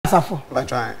Sarfo. By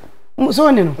trying.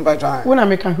 So no. By trying. When I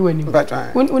make a who by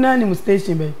trying. When I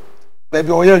station be.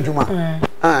 Baby, oh yeah, Juma.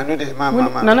 No, they,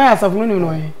 mama. Nana Sarfo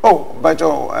no. Oh, but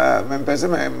men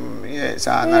person, yes,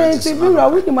 I know.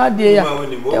 We my dear.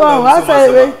 I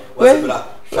say,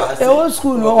 the old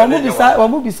school, or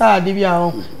move beside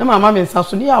Divia. No, my mamma and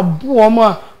Sassoni are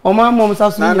warmer, or my mom's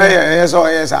house. Yes, oh,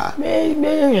 yes,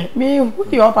 me, who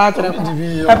your partner?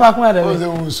 Papa,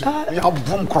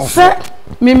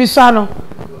 Mimi Sano.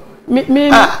 Me,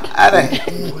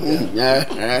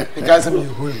 because of you.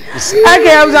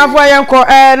 Okay, I was up for Yanko,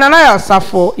 Nana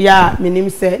Sarfo, ya, my name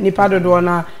say, Nipado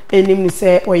Dona, and name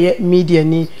say, or yet media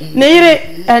ni.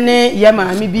 Nere, and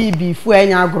yama, me be for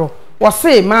any agro. Was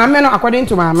say, my men according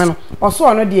to my men, or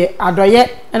so no dear, Adoye,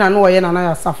 and I know I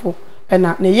Nana Sarfo, and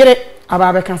na yere,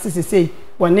 Ababe can say,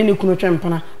 when any kuno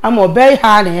trampana, I'm more very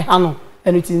hard and hano,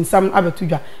 and it's in some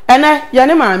abatuga. And I,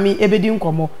 Yanema, me, ebedin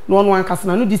como, no one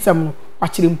castle, no dissemble.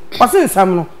 Actually, what's in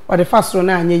some or the first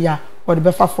one, ya, or the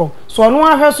befa for. So no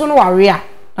one has no area,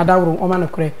 a down or man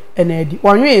of cray, and Eddie,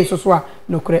 1 year so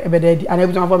no cray, ebeddy, and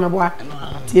every time of my boy,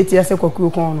 TTS a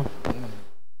cocoon corner.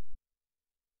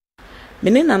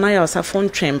 Menina na ya osafo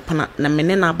ntwempana na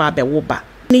menina ba be wo ba.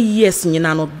 Ni years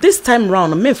nyina no this time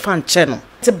round me fan che no.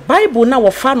 The Bible na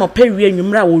wo fa no pewie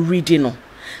anwumra wo read no.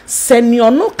 Seni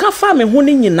ono ka fa me ho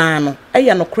ni nyina no.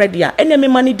 Eye no credit a ene me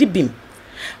mani di bim.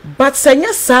 But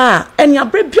senya sa enya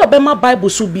bre bi obema Bible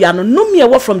so bia no no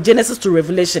me from Genesis to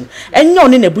Revelation. Enya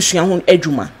oni na busua ho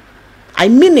adwuma. I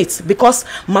mean it because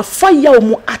my fire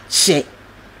mu ache.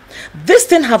 This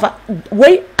thing have a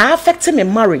way affecting my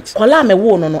marriage. Kola me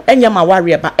wo no no enya ma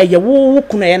warrior ba eye wo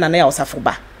kunu ye na na Sarfo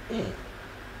ba.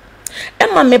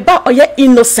 Emma me ba oye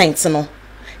innocent no.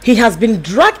 He has been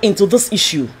dragged into this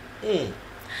issue.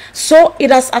 So it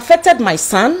has affected my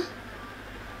son,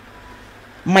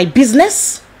 my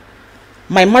business,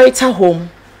 my marital home,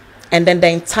 and then the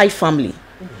entire family.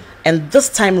 And this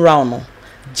time round, no,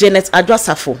 Janet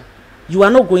Sarfo, you are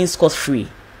not going scot-free.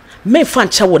 Me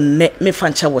fancha wo ne, me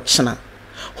fancha wo china.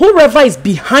 Whoever is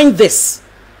behind this,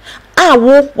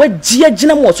 wo jia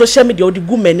jina mo social media odi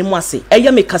gu mani mo ase.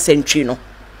 Eya me kasentri no.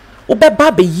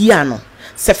 Obeba be yi ano.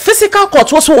 Se physical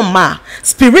court wo so ma,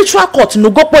 spiritual court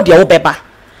Nogokpo de obeba.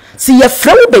 Si ye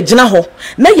fra wo be jina ho,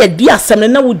 na ye di asem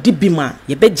na wo di bima,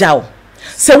 ye be jawo.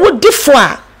 Se wo di fo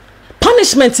a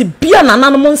punishment bia na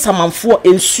nanom nsamanfo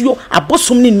ensuo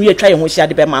abosom ni nwie twa ye ho hia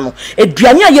de be ma no.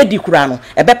 Eduane a ye di kura no,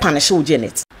 e be punish wo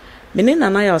Janet. Menina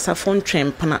na ya osafo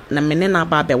ntwempana na menina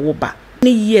ba be wo ba.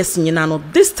 Ni years nyina no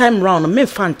this time round me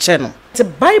fan che no. The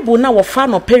Bible na wo fa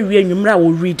no pewie anwumra wo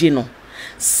read no.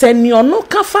 Seni ono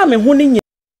ka fa me ho ni.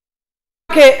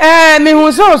 Okay, me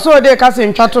hu so de ka se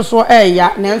ntwato so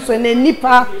ya na nso na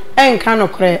nipa enka no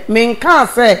kre me nka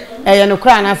se ye no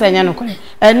kra na se nya no kre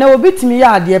na obitimi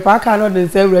ya ade pa aka no de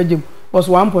se wragem was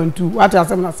 1.2 what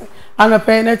asem na se ana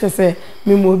pe na che se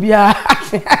me mo bia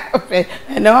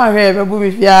na wa he be bu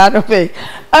mi fia no pe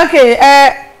okay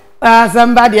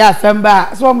somebody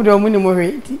asamba so mo de mo ni mo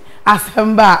hweti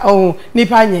asamba oh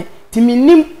nipa nye timi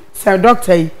nim se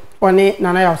doctor yi one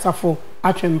nana ya Sarfo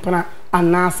atwempana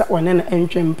anasa one na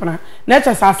entwempana na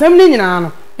che sa asem ni nyina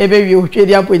no ebe wi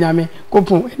ohwedi aponyame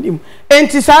kopon anim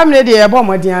enti samle de ye bo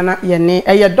modin na ye ne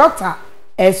eye doctor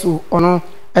eso ono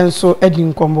enso edi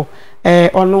nkombo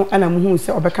ono ana muhu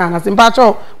se obeka na se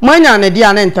mpacho mwanya na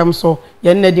dia na ntam so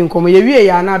ye na di nkombo ye wie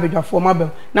ya na abedwafo mabel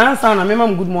na ansa na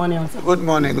memam good morning ansa good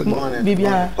morning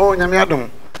bibia oh nyame adom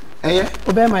eye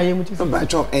obema ye muti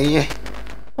mpacho eye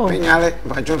Minyare,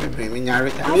 bajo bebe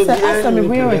minyare. Asa me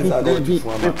huyo bi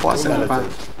me pose na ba.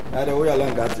 Ade wo ya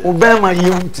langa te. Obema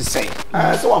yem ti say.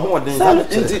 So wa ho den sa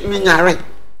nti minyare.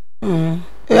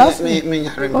 Yes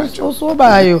minyare bajo. So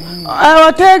ba yo.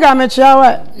 O tega me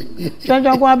chiawa.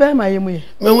 Janjan kwa obema yem ye.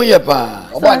 Me hu ye pa.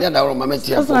 Oba dia da ro ma me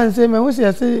tia. Asa nse me hu se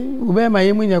obema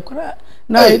yem nya kura.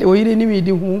 Na o yire ni mi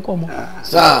di hu nkomo.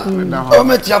 Sa o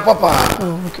me tia papa.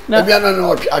 Na bia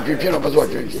no atwetwe no pa so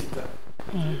atwetwe.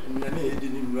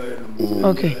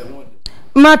 Okay.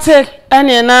 Mate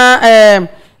ene na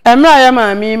emra ya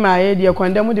mami ma ye de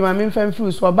kwandam de mami mfam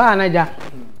fruit so ba na ja.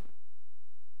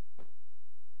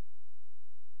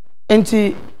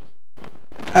 Enti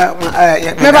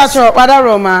me ba cho wada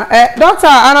Roma doctor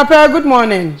Anope good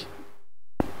morning.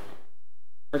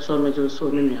 So me jo so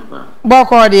ni aba.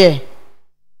 Boko de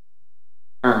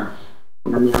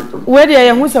we de ye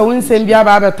hu se wonsem bia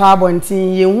ba beto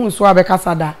abontin ye hu so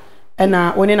abekasada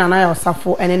na oni nana ya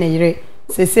Sarfo ene ne yire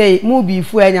sesei mu bi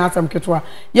fu anya asam ketwa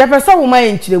ye pesa wo ma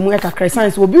enchiremu e kakra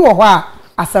science obi wo ho a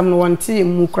asam no wonte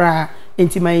mu kra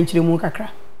enti ma enchiremu kakra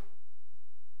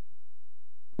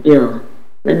yo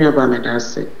menya ba me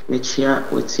dase me chia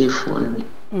otifo ni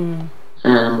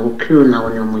okiro na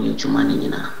woni omo yejuma ni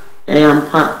nyina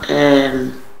eyampa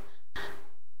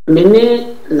mene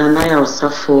nana ya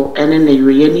Sarfo ene na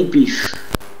yeye ni beef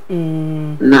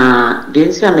na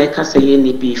densi America say ye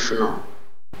ni beef no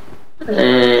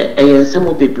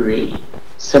eyensemo bebre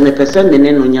se me pese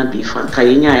mene no nya beef anka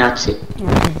ye nya ya che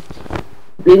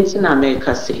densi na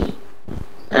America say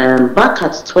back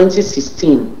at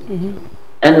 2016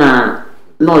 ena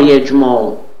no ye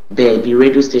juma baby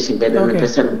radio station baby me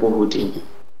pese no bohodin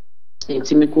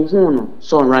enti me ko hu no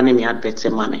so running me advert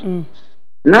mame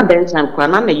na bentan kwa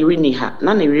na na yiri ni ha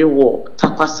na na yiri wo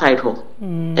takwa side ho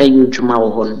eyu dwuma wo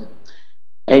ho no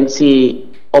enti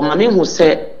o mame hu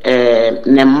se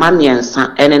ne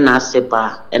mamiensa ene na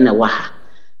aseba ene wa ha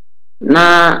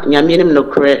na nyamienim no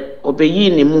kre obeyi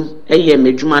ni mu eye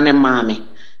medwuma ne maame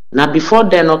na before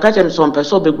then o ka jem so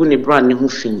mpese obegu ne brand ne hu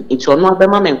fin enti ono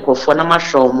abema me nkrofo na ma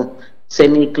hwo mo se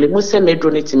ni klemu se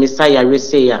medro ne timi sa ya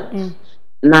wese ya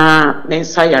na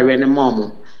mensa ya re ne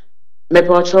momo me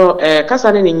pocho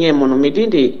kasa ne nye mo no me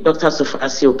di Dr.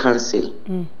 Sofasio Council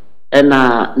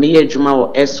na me ye djuma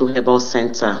wo Eso Herbal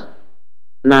Center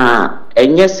na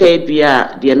enye se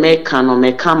bia de me ka no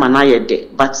me ka ma na ye de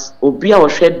but obi a wo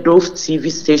hwe Dove TV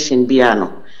station bia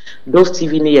no Dove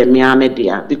TV ne ye me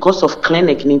amedia because of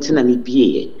clinic ni ntina me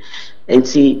bie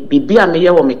enti bibia me ye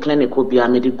wo me clinic obi a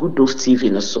me de good Dove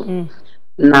TV no so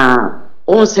na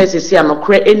on says see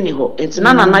anokre eni ho enti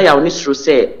na na ya oni suro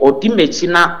se odi mechi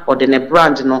na ode ne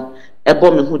brand no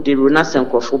ebo me hu de runa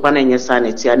senkrofo ba na nyesa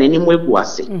na ti anani mu egu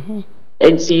ase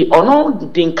enti ono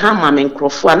din kan ma me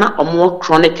nkrofo na omo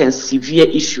chronic and severe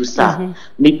issues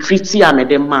me treat ya me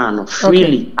de man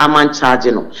freely am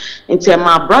charge no enti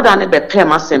my brother ne be pay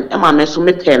masem e ma me so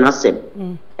me pay na sem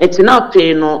enti na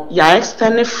pay no ya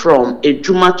extend from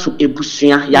ejuma to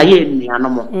ebusua ya ye nnuano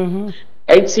mo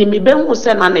enti mi be hu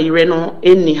se na na yire no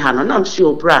eni ha no na msi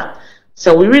obra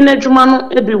se we ri na dwuma no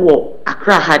ebi wo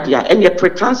Accra ha dia ene pre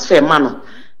transfer ma no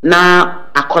na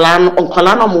akola no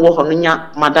onkola no mo wo ho no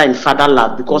nya mother and father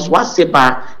love because what say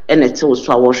ba ene te wo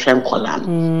so a wo hwe nkola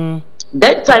no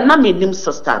that time na me nim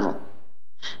sister no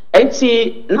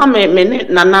enti na me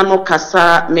nana no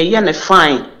kasa me ye ne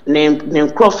fine ne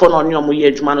nkrofo no ne omo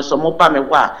ye dwuma no so mo ba me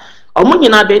wa omo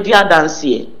nyina be di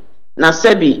adanse na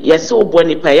sebi yesi obo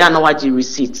nipa ya na waji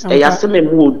receipt ya se me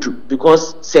mu odu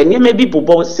because se nyeme bi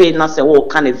bobo say na se wo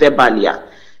ka ne verbalia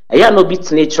ya no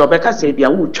bit nature obeka se bia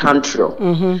wo twantro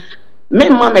me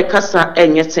ma me kasa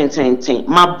enye tententen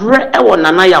ma bre e wo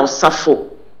nana ya Sarfo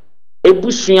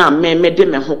ebusua me de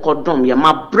me ho kodom ya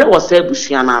ma bre wo se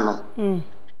ebusua na no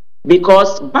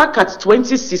because back at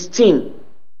 2016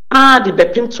 the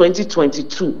bepim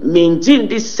 2022 me ndin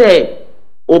this say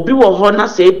obi wo ho na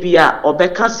se bia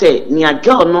obeka se nia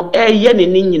girl no eye ne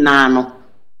nyina no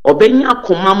obenya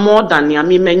koma more than nia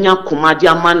me menya koma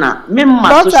dia mana me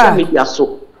ma social media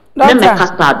so me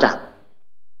kastada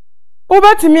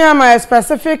obetimi ama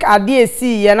specific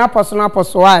adesi ye na personal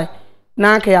why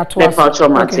na ka ya to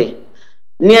okay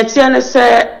ni etie ne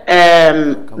se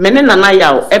mene nana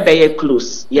yawo ebeye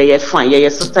close ye fine ye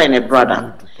sister and a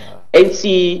brother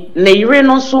enti ne yire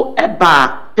no so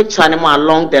eba picture ne mo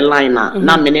along the line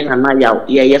na mene nana yawo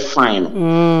ye fine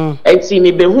enti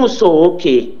me be hu so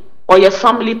okay or your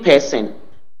family person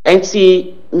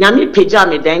enti nyame peja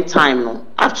me den time no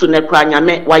after ne kra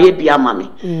nyame waye bia mame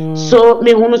so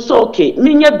me hu so okay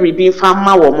me nya bribi fa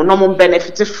ma wo mo no mo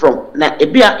benefit from na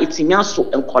ebia etinya so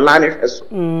enkola ne hweso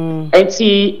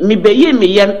enti me beye me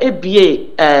yem ebie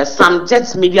some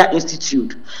jet media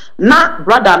institute na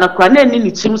brother na kra na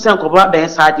ni chim se enkoba ben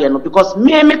sa de no because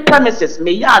me premises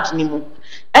me yard ni mu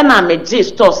ena me J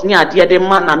stores ni ade de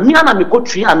ma na me na me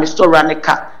kotui a me store ne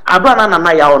ka abra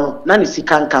na ya ono na ne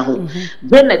sika nka ho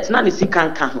Bennett na ne sika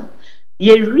nka ho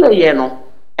ye wie no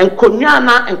enkonwa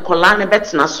na enkola ne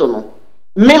betena so no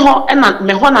me ho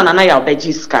na ya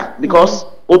obejiska because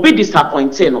obi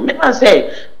disappointed no me say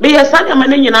me yesanya ma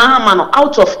nyina ama no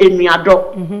out of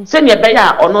enuado se ne be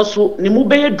ya ono so ne mu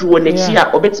be yeduo na chi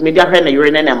a obetime dia hwe na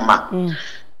yire ne mma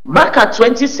back at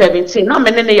 2017 na me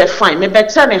ne fine me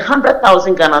better than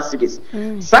 100,000 Ghana cedis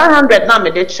 100 na me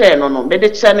de share no me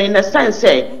de share in a sense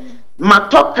say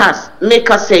matokas make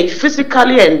us say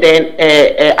physically and then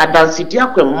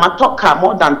adansidia kwem matoka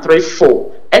more than 3-4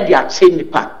 e dia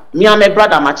chenipa me and my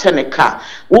brother ma chenika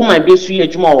woman be su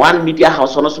yejuma one media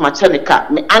house ono so ma chenika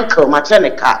me uncle ma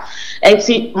chenika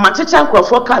enti ma checha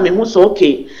nkrofo ka me hu so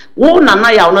okay wo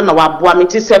nana ya ono na waboa me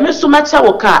ti se me so ma cha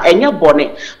wo ka enye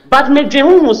bone but me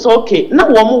dwen hu so okay na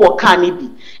wo mo wo ka ni bi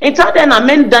enti ade na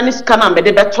men danis kana me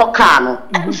de beto ka no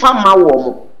fa ma wo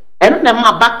mo eno na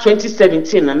ma back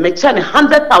 2017 na me cha ne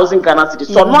 100,000 Ghana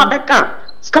cedis so no abeka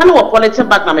Scan or politin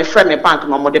back na me friend me bank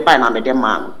no more de buy na me de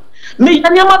man. Me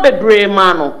yanyama bebre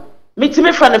man. Me to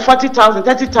me friend 40,000,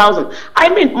 30,000. I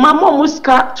mean, my mom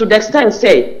muska to the extent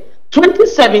say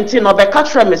 2017 or be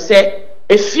catch me say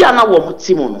if you na wo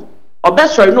mutimono. Or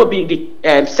best sorry no be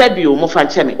the said you mo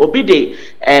fancheme obi the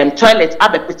toilet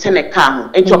abe petene car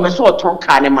and your person ton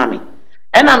car ne mami.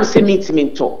 And I'm saying meet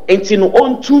me to enti no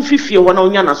on 250 wona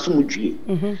onya na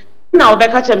sumudwie. Now be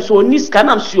catch me so niska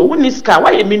na so wo niska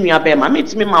why e menu abema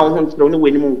meet me ma wo ho ntro ne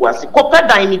weni mu ngwase. Kope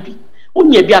dan ni bi.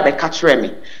 Unye bi abe catch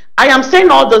me. I am saying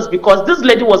all this because this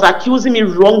lady was accusing me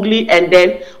wrongly and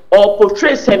then or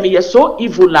portrays me as so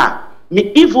evil.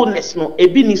 Me evilness no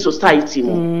ebi ni society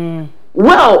mo.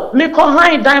 Well, me call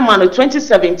high diamond in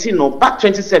 2017 no back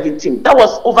 2017 that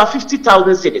was over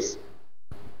 50,000 cedis.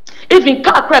 Even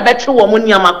car crab betro wo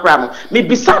money amakra me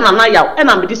bisa nana yaw and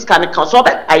am this kind of so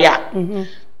be aya.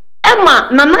 Emma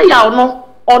nana yaw no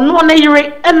ono ne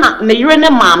yire na ne yire ne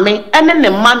maame ene ne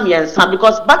mamiensa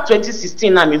because back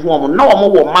 2016 na me hu omo na omo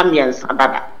wo mamiensa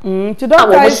dada to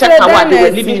don't say that they were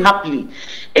living happily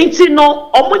enti no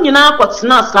omo nyina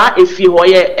akotena sa efie ho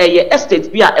ye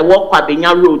estate bia e wo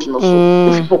Kwabenya road no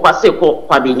so if pokwase ko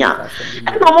Kwabenya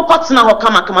ena omo kotena ho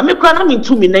kama me kura na me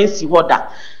ntumi nansi ho da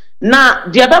na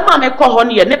de be ma me ko ho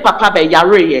ne ye ne papa be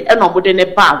yare ye ena omo de ne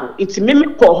ba ho enti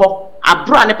me ko ho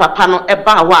abro ne papa no e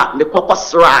ba ho a me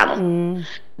kokosra no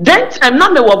then time na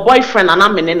me wo boyfriend and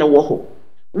am ne ne wo ho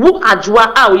wo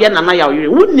adwa a wo ye nana ya yire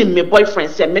wo nim me boyfriend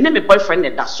say me ne me boyfriend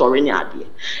ne da sorry ne ade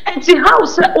enti how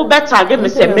say o better give me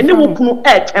say me ne wo kunu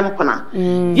e tempona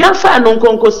ya fa no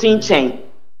nkonko sinchen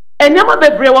enyama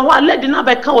bebre wo ho lady na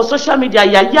be ka wo social media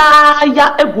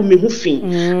ya egu me hu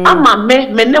fin ama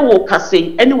me ne wo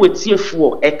kasei ene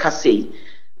wetiefuo e kasei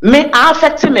me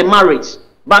affect me marriage.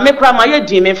 But me cry my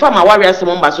yedim me from my warriors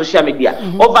among my social media.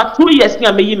 Over 2 years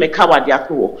me me me coward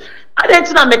yaku. I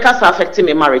didn't know make us affecting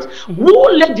my marriage.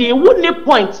 Who lady, who need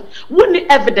point, who need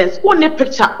evidence, who need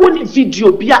picture, who need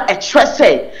video, be a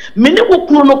tresse. Many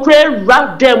will no create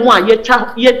rap them one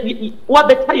ye what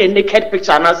better your naked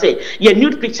picture and I say your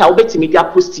nude picture will be to media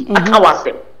posty. I can't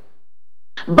say.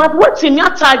 But what in your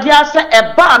target say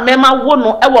a bar mema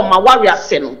wono ewo ma warrior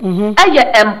seno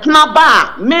eye empna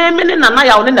ba me na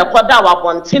ya one na kwada wa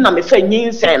bontin na me fa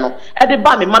nyinse no e de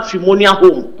ba me matrimonial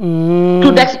home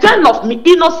to the extent of me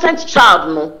innocent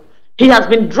child no he has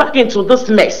been dragged into this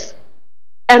mess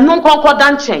and no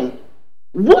konkodan chen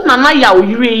wo na ya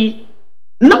oyire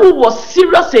na wo was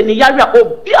serious in yare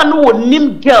obi anu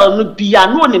onim girl no bia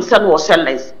no onim se no was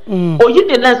less oyi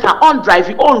de lens on drive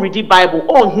on read the bible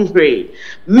on hungry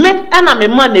me na me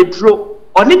man e dro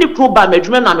oni ni pro ba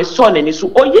medwuma na me so na ni so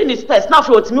oyi ni space na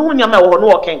fe otimi hu nyama wo no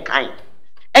wo kenkan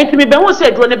enti me be hu se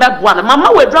dro ne be boa na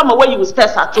mama we drama where you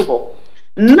space atoho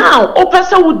now o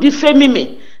person would defame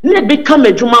me ne become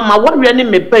medwuma ma warrior ne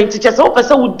me ben teacher so o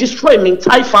person would destroy me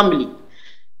entire family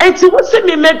enti wo se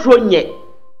me medro nye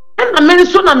and I mean,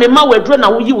 so na me ma wedro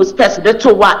na wo yi wo space de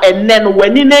to wa enne no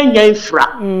wani na nya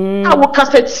infra a wo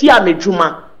kasa tia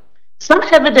medwuma some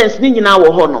evidence ni nyina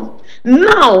wo ho no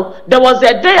now there was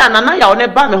a day anana ya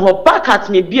one ba me ho back at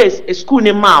me be a school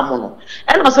ni ma mo no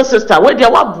and also sister we dia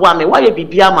wa boa me wa ye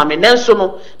bibia ma me nenso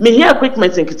no me here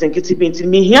equipment nkitinkiti binti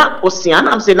me here osia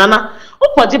na am say nana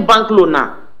ukodi bank loan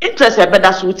na interest e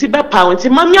beda so ti be pound ti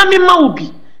ma me ma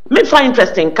obi me find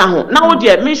interesting ka ho na wo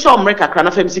de me show America kra na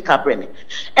famisi ka brene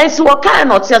and so what kind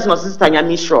of tears no sister nya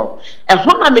me sure e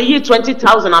ho na me yi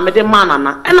 20,000 na me de man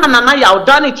na and nana ya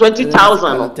done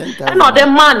 20,000 no and no de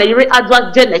man na yire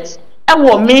adwa Janet e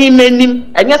wo me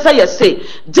nanim enye say you say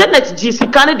Janet ji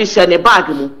sika ne de share ne bag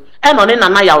mu and no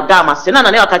nana ya da ma se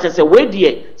nana ya ka che say we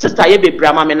de sister ye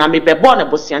bebra ma me na me be born e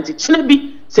bosianti chine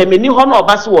bi se me ni ho na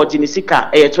obase wo ji ni sika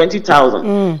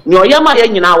 20,000 ni oyama ye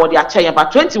nyina wo de a che ba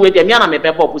 20 we de me na me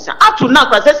be bo busia atu na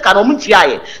kwa se sika no mu tia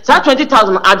ye sa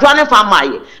 20,000 adwa ne fa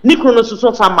maye ni kru no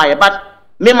suso fa maye but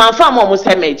me man fa mo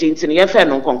se me jinti ni ye fe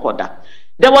no konkoda.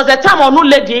 There was a time on no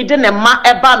lady didn't ma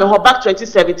eba me ho back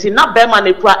 2017 na be man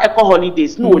e kura eco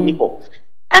holidays no oni ho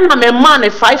and na me man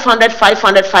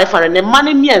 500 ne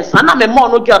money miens na me mo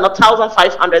no girl no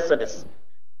 1,500 cedis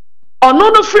ono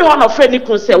no free one of any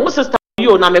kun say wo sister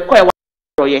you na me ko e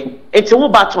wa ye enti wo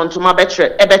ba tontoma be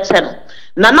tre e be che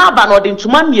no na ba no de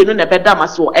ntoma mienu na be da ma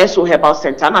so eso herbal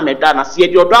center na me da na se ye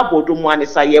de odo abodo mu ani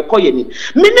sa ye ko ye ni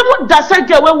minimum da se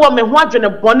ge we wo me ho adwene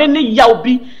bone ne yaw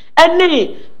bi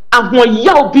ene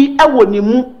ahoyaw bi ewo ni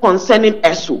mu concerning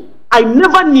eso I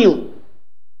never knew.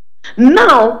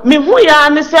 Now me hu ya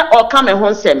ne se o ka me ho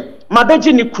nsem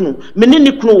mabeji ni kunu meni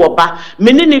ni kunu wo ba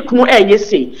meni ni kunu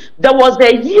yesi there was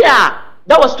a year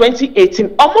that was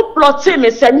 2018 omo plotting me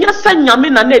se nya nyame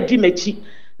na edi mechi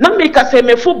na me ka say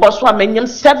me fu boss wa menyam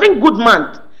 7 good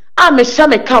months me sha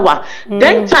me kawa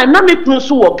then time na me kunu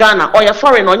so wo Ghana or ya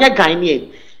foreign onye Ghanaian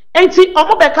enti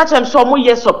omo be ka chem so omo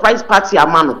ye surprise party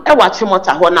amano e wa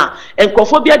chimota ho na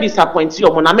enkofo bia disappoint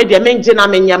omo na me de menje na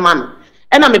menye man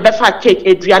e na me be fa cake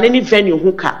eduane ni venue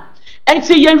huka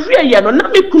enti ye hwie ye no na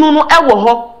me kunu no e wo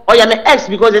ho or ya me ex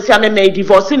because they say me may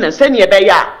divorce na se ne be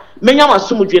ya menya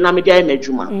wasumudwe na me de ay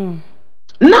madwuma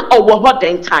na owo ho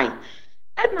den time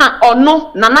na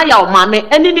ono nana ya omame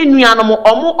eni ni nuanom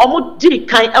omo di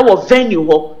kan e wo venue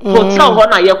ho hotel ho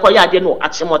na ye koya ade no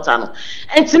achimota no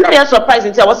enti na ye surprise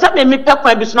nti wo se me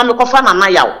pekwan bi so na me kofa nana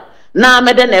ya na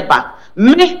me de neba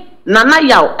me nana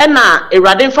ya e na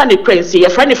ewrade mfa ne prince ye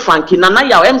friend Frankie nana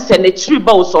ya em se ne chiri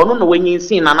ba wo so no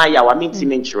wanyinsin nana ya wa minti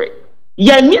menchire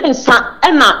ye miensa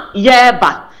e na ye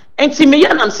ba enti me ye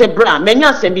nam se bra menya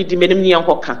asem bi di menim ne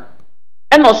enkoka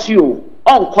e no so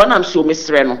on konam so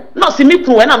mesre no se me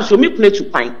kun wenam so me kun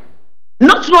etupan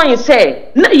not knowing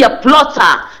say na ye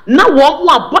plotter na wo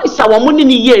mo boys a wo mo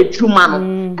ni ye adwuma no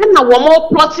na wo mo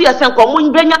plot ye say ko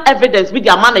mo benya evidence with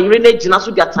their man na na gina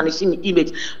so their tarnishing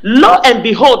image lo and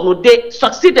behold no they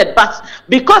succeeded but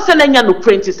because na nya no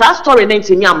print sa story na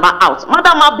ntimi amba out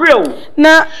madam abreu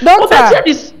na doctor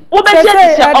Obeti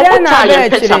say obuta ye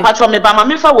picture patro me ba ma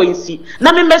me fa wensi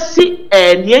na me mesi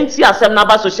nienti asem na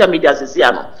ba social media sisi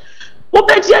ano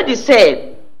Obeti dey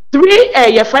say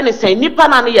 3 your friend is saying nipa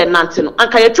na ye nante no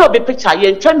anka ye twa obi picture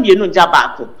ye ntwa mienu nja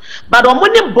baako but omo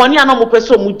ne boni ana mo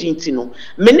pese omu dinti no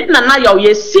me ni nana ya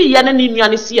ye si ye ne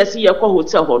nuane si ye ko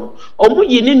hotel ho no omu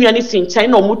yi ne nuane si nkyɛn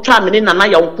na omu twa me ni nana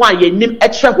ya nko a ye nim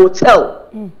etre hotel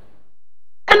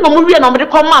and omu wie na omo de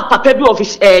come papa bi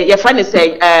office your friend is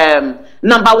say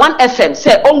number 1 FM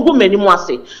say ongu menimu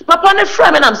ase papa ne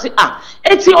frame na am say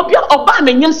eti oba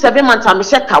menyim 7 months am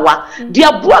she kawa de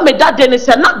aboa me dade ne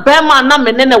say na be ma na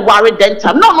me ne ware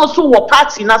dentam no so wo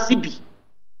party na sibi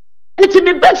eti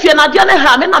me be fie na de ne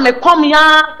ha me na me come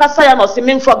ya kasa ya no se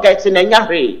me forget na nya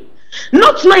hwe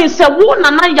not knowing say wo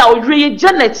na ya owie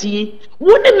Janet yi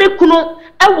wo ne me kunu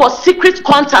e was secret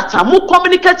contact mo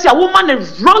communicate a woman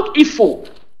is wrong info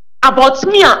about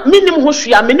me minim ho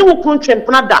hwea me ne wo kunu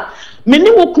twempna da me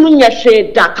ne wo kunu nya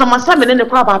hwe da kamasa me ne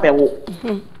kwa ba be wo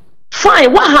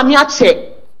fine what ha me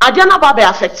ache ade na ba be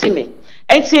affect me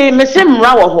enti me se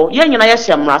mra wo ho ye nyina ye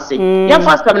hye mra se ye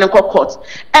fast come ne court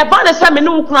e ba ne se me ne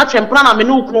wo kunu twempna na me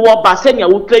ne wo kunu wo ba se nya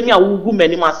wo claim a wo gu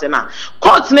manim ase na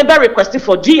court ne be request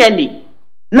for DNA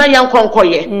na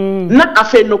yankonkoye na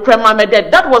afe no krema me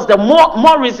dead. That was the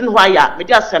more reason why ya me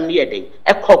dey assembly dey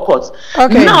e court.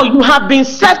 Now you have been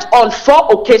served on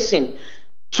 4 occasions.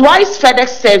 Twice FedEx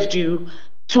served you,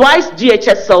 twice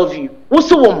DHS served you.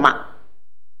 Woso woma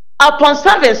upon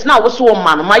service now woso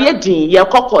woma no maye din ye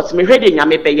court me hwede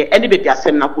nyame beye ene bebi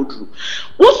asem na kodru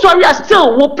wo sorry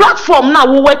still wo platform na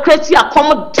wo create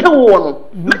account de wo no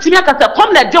metimi akata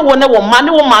come na de wo ne wo ma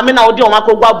ne wo ma me na wo de wo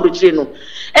makogwa abrochire no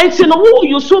enti no wo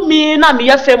you so me na me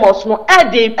ye famous no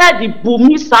e bu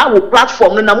mi sa wo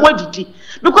platform no na mo adidi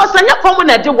because anya come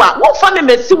na de wa wo fa me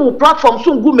mesi wo platform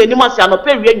so ngu meni masi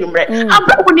anope wie nwumre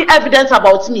abra wo ni evidence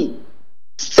about me.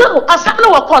 Still, as I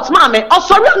know a court, mammy, or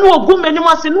sorry, no good many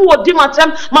months in who did my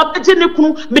time, my petty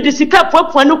kunu, medicica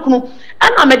kunu,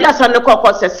 and I made us and the court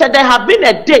said there have been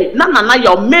a day, nana,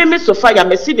 your meme so fire,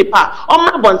 me see the pa, or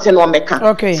my bonten or mecca.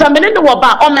 Okay, some men in the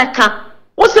waba or mecca.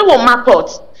 What's the one my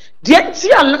court? The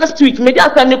entire last week, made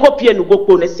us and Nogokpo and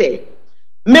Nogokpo say,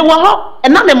 me wa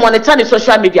and now me monitor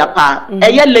social media pa,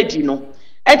 a year lady no.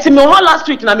 And to me last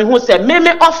week, na me who said,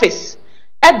 meme office.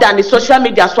 Than the social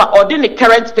media so or the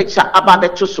current picture about the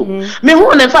tuso. Me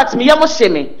who in fact me yamo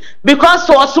shame because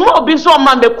so small be so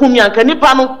man be kumi anka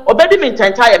nipa no obedi me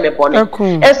entire me bone.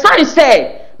 A sign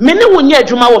say me ne wonye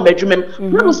adwuma wo madwumem.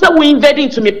 No say we invading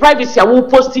into me privacy a wo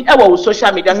post e wo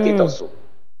social media status so.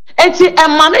 Enti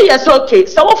emma me yes okay.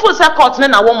 So wo fo say court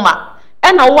na wo ma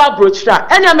e na wo abrochira.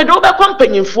 Enya me do be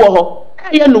company fo ho.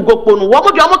 Ye Nogokpo no wo mo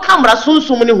de wo camera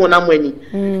sunsum ni honam ani.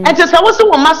 Enti say wo say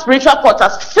wo ma spiritual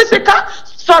quarters physical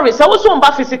sorry, so what's one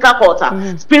physical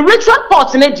quarter? Spiritual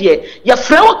part in a dear. Your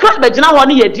friend club, but you know, one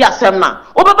year, dear Semna.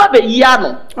 Oba be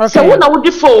yano. So when I would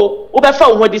default, Oba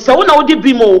found what is so when I would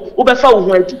be more, Oba found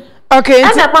what. Okay,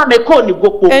 and I may call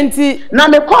Nogokpo. Auntie, now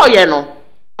me call yano.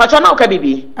 But you know,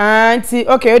 Kabibi. Auntie,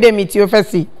 okay, they meet you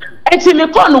first. Auntie, me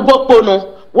call Nogokpo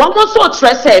no. one more so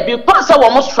stress because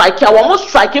one more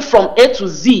strike from A to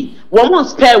Z. One more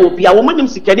spare will be a woman in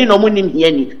Sikani no money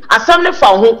here. Assembly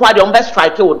for whom quite on best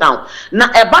strike you down. Now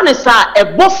a banessa,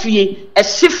 a buffy, a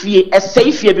shifty, a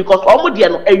safe because almost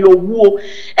a your woo.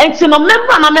 And to no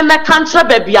member and a member cancer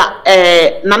baby,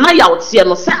 Nana out here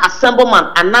no say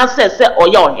assembleman and now say or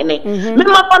your henny. Member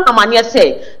Panamania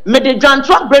say, made the John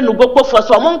Trump brain no go for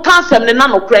some cancer and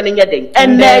nano craning a day.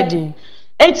 And then.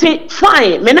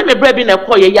 Fine, me me brebi na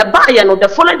call ye buy no the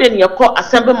following day you call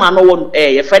assemblyman no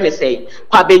your friend say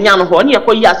kwa benyan ho na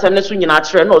call ye assembly so nyina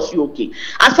kire na osi okay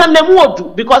assembly mu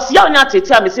odu because ya onya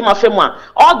tete am si mafem a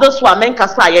all those one men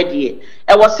kasa ye de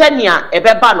e wo senia e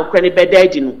be ba no kre ne be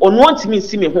daadi no onu ontimi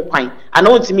nsi me ho kwan ana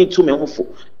ontimi tu me ho fo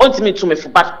ontimi tu me fo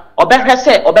but obehwe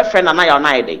say obefre na ya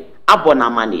na ye de abo na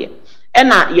mane e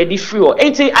na ye di free o I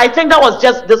think that was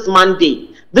just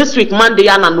this week Monday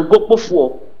ya na Nogokpo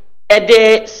fo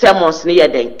ede sermons ne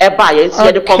yeden e ba ye nti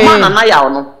ye de command na ya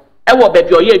no e wo ba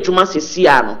bi oye adwuma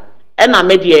sesia no e na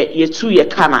me de ye tu ye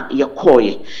kana ye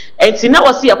koye enti na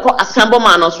wo se ye ko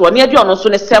assembleman no so ne de ono so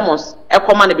ne sermons e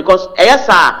command because e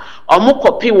yesa omo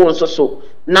copy won so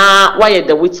na why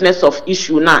the witness of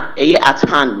issue na e at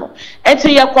hand no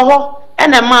enti ye ko ho e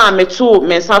na ma me tu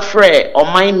mensa frɛ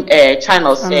on my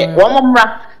channels wo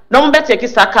momra no mo beteki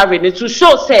sakare ne to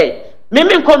show say me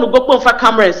nko Nogokpo mfa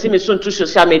camera and see me so to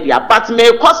social media but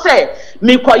me ko say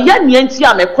me ko ye nianti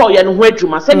a me ko ye no ho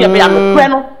adwuma se ne me anokre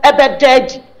no ebe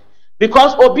dead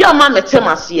because obi ama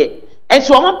metemase e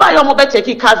enti o mo ba yo mo be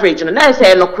take coverage no na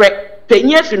say enokre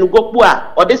penye fi Nogokpo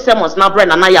a o de sermons na bre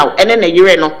na na yawo ene na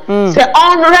yire no se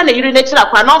on hore na yire na kira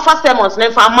kwa na fa sermons na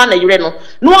fa ama na yire no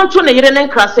no onto na yire na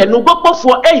nkra se Nogokpo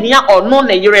fo ehia ono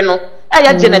na yire no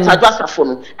eya Janet Adwasafo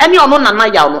no ene ono na na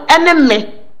yawo no ene me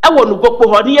ewo Nogokpo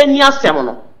ho ne ani asem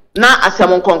no na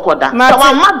asem nkonkoda so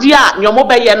amade a nyomo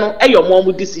beye no eyomo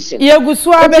mu decision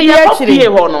yegusu abedi akire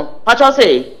ho no pacho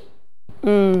say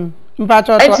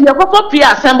mpacho to enti yekopo pia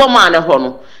assembleman ho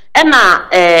no e na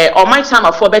on my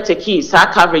channel for better key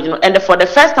sa coverage no and for the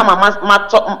first time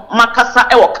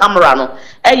makasa ewo camera no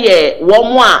wo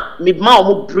mo a me ma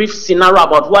o brief scenario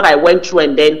about what I went through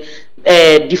and then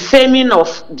defaming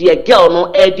of the girl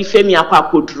no defaming akwa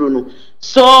kodru no.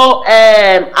 So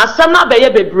asama beye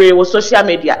bebre wo social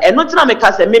media eno tina me ka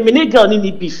se me ni girl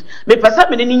ni beef me pesa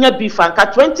me ni nya beef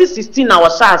anka 2016 na wo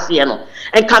sha ase no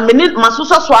enka me ni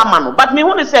masoso so ama no but me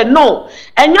who say no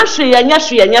enya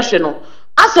hwe no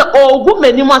ase ogu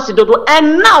mani mo ase dodo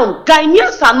and now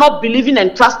Ghanaians are not believing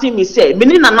and trusting me say me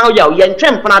ni na now ya ye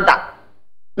ntwempna da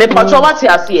me pacho wati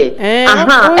ase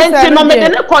enti no me de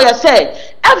ne call you say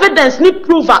evidence ni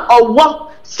prover or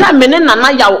what say me ni na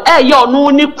ya ye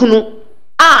onu ni kunu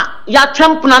ya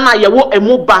twempna na ye wo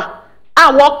emuba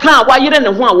wo kan wa yire ne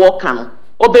ho a wo kan no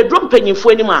obedrum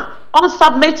panyimfo anim a on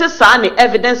submit sa ne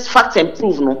evidence fact and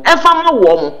proof no efa ma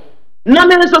wo mo na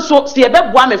me so se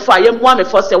ebeboa me fa ye moa me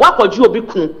for se wakoju obi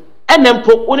kunu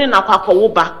enempo oni na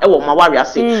kwakwo ba e wo ma ware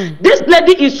ase this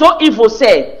lady is so evil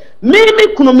say me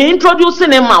kunu me introduce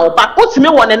ne ma but otime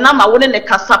wo ne na ma wo ne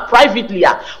kasa privately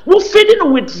a wo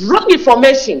feeding with wrong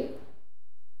information.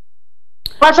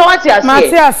 Pacho wati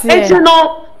ase enti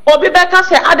no obi beka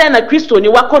se adan na Kristo ni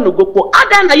wako Nogokpo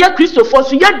adan na ye Kristo for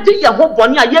so ye di ye ho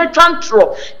boni a ye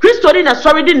twantro Kristo ni na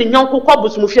sorry di ni nyonko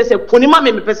kwabusum fie se ponima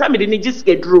me pesa me di ni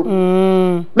giske duro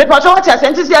me pacho wati ase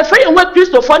enti se e fe ye ho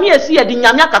Kristo for ni esi ye di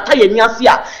nyame akata ye niase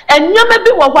a enyame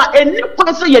bi wo hwa eni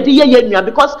kwan so ye di ye nua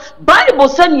because Bible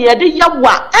say ni ye di ye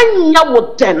wa enya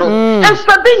wo de no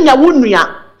enfa bi nya wo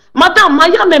nua Madam,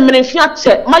 maya memrenfi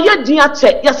ache, maya din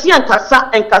ache, yasi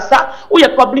enkasa, uye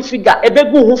public figure,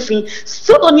 ebegu hufi.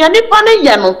 Still on nipa ne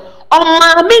ye no,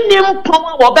 oma mi ni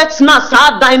mpoma wo betina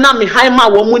sa dan na me haima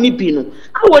wo mu ni bi no.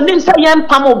 Awo nim say ye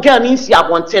mpam o girl ni nsi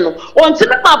abonte no. Onti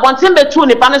ne pa abonte betu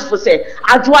nipa ne fo say,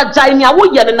 adwa jai ni awo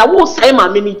ye na wo sai ma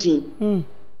me ni din.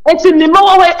 Enti ni mo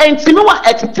wo enti mi wa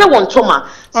etete won toma.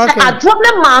 Say adwa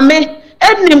ne maame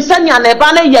enim sanya na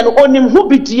eba na ye no onim hu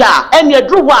bidia ene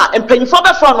adru ho a empanyifo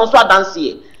be fro no so adanse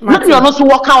e na yo no so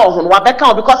woka ho no wa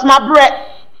beka o because my bre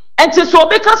enti so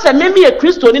beka se memi e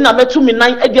Kristo ni na metu mi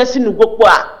nan aduasi Nogokpo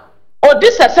a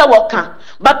odi se woka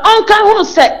but onka hu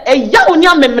se eya oni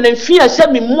amemrenfi a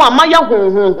hye mi mu amaya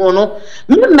ho no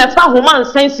me mefa ho man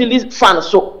sensilis fan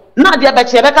so na dia be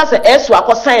che beka se esu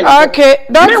akosan no okay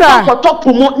doctor me ko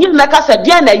topu mu ni meka se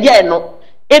dia na ye no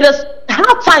it is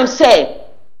hard time say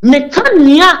me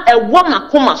kania ewo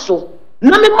makoma so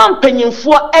na me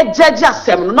mampanyimfo ejeje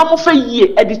asem no na mo fa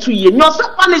yie editu yie no so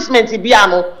punishment bia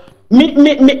no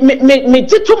me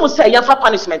jitu mo say ya fa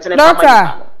punishment ne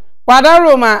doctor wada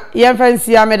roma ye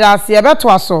fancy amedase e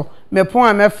beto aso me pon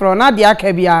a me fro na de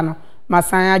aka bia no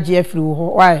masan age afiri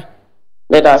ho why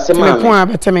Meda se ma. Me pon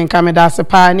abeteme nka meda se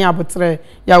pa ni abotre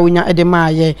ya wonya ede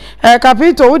maaye.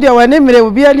 Capito wo de wani mire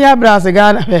obi ani abrase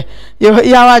Ghana be.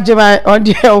 Ya waje ma on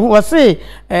de wo se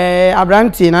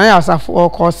abranti na ya Sarfo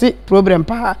kosi problem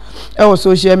pa e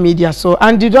social media so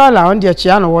and the dollar on de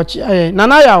chia no watch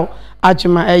nana ya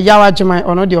ajima ya wajima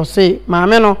ono de o se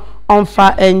maame no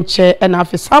onfa enche na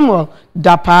afi Samuel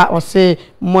dapa o se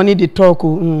money the talk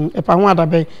epa ho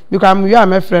adabe because am wi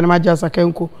am friend ma jasa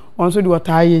kenko on so di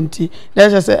wata yenti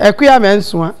let's say ekuya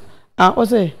menso o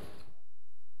say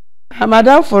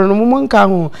madam for no mum nka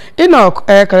ho Enoch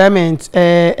Clement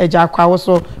ejakwa wo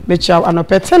so mechiaw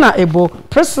anopete na ebo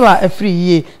Priscilla afri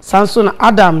ye Samson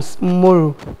Adams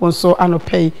Moro wonso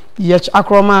anopei yech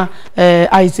akroma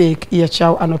Isaac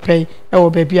yechiaw anopei ewo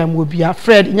baby am obia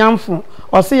Fred Nyamfo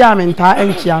o se ya menta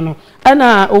enkia no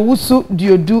ana owusu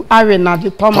diodu arena de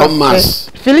Thomas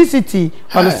Felicity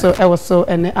also ewo so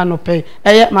ene anopei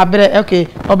eye mabre okay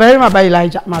obere mabai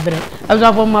Elijah mabre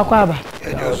abuja fo makwa aba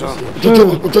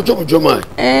Chocho Joma.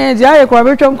 Di aye kwa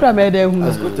betwam kra me da hu.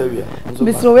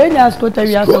 Misro we nya askota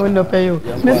wi asa won no peyo.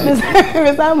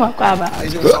 Mis makwa aba.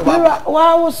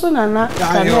 Wa wo so na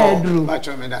ka na eduru.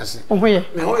 Bacho me da se. Ohoye.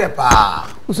 Me hoye pa.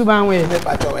 Usuban we. Me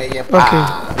bacho we ye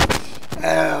pa.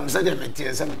 Say de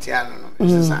metie se metia no.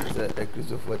 Say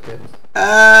Christopher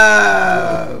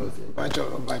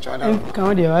bacho na. Kan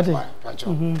o de wa de.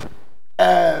 Bacho.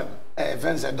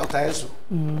 Friends Dr. Yesu.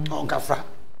 On kafra.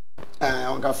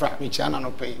 On kafra mi chana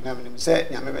no pay na me say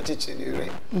nyame beteche ni re.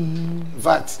 In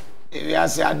fact, we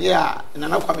as idea na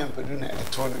na kwa me mpedu na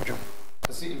eto no dwom.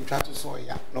 Say ntwa to so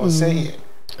ya. No say ye.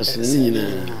 Asini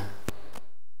na.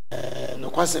 No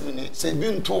kwase me ni say bi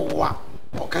nto wa.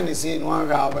 O kan say no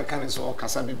anwa o kan so o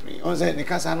kasa bibri. On say ni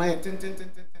kasa na tin.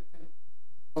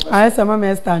 I sama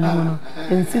me stand no.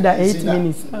 Consider 8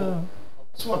 minutes.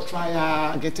 So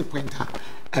try get a pointer.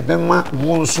 Ebema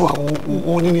won so a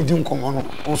woni ni di nkomo no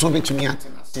won so betumi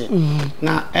atena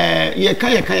na ye ka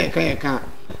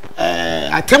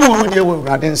atem won de wo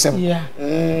urade nsem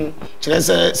kire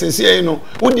se no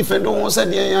won defend won se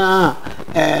de ya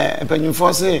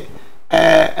epanyufo se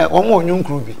omo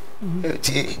onyonkro bi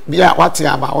ti bia wate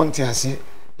aba won te ase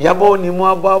yabo ni mu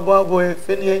abo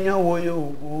efeni enya wo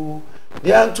yo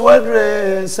dia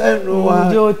ntwadre senwa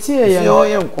de otie ya yo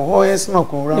ye nko yes na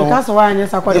ko ra de kaso wa anya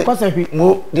sakwa de kosa hwi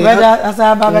de weda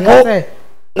asa ba be kase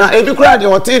na ebi kura de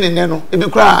otie ne no ebi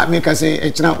kura me kase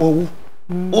ekina owu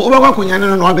wo ba kwa kunya ne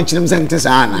no wa be kirim se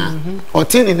ntesa ana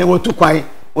otie ne wotu kwai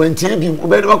wontie bi wo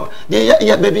be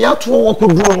ya baby ya to wo ko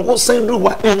duro wo sen duro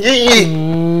wa yeye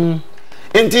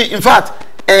enti in fact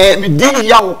me di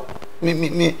yawo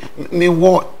me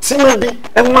wo tima bi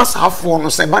e ma Sarfo no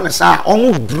se ba ne sa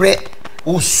omu bre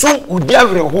osu udi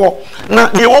avreho na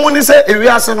de wo ni se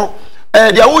ewiase no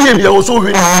de wo hie bia wo so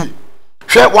hwe ni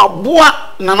hwe waboa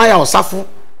nana ya osafo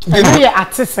de ye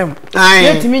atesem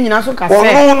yetimi nyina so kase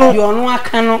de ono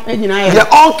aka no nyina ye de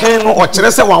okay no o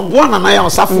kire se waboa nana ya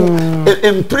osafo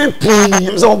emprepi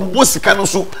mze obo sika no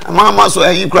so mama so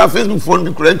ayi kura Facebook phone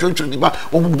bi kura twetwe ni ba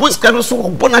obo sika no so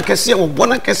obo na kese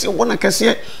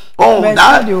oh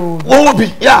that what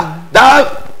be yeah that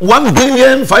 1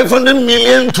 billion 500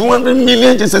 million 200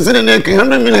 million just as in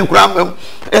 100 million kura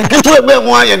and get to be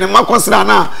more and makosra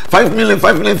na 5 million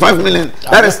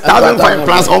that is 1,005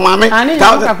 plus oh mama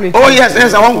 1,000 oh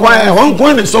yes one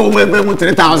coin so we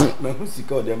 3,000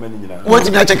 what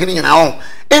you checking in now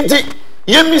enti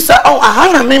yemisa oh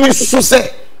ahana mimi susu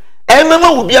se emema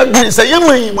obi agbe se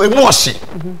yemma mu ohye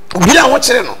obi a wo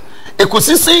kire no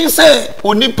ekosisi se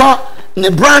onipa ne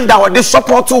brand a wode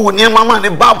support wo ne mama ne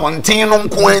babonten no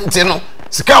nkoanti no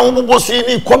sika wo bobosu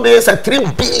ni kobe se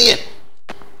 3 billion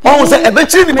on se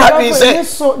ebechiri ni papi se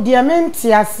so diamond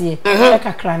ase e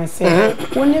kakra ne se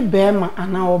woni bema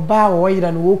ana oba wo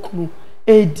yira no wokunu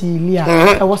edilia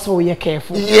e wo so ye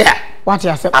careful yeah what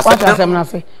you say na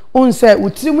say on say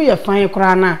utirimu ye fan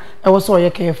kra na e wo so ye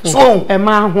careful e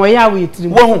ma ho ya we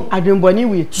tirimu adwenboni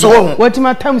we so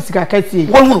watima tam sika katie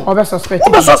obe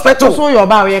suspect so yo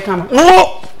ba we kama no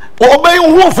obe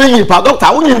hu fe yi pa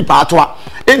doctor wo yi pa to a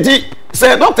enti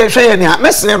say doctor hwe ye ne a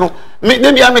mesre no me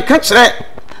bia me ka kire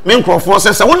me nkrofo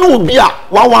se wonu obi a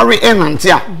wa ware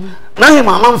enante a na he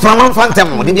mama mfa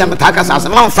ntem de bia me ta kasa se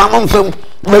mfa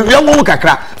ma wia mo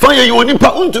kakra fa ye yoni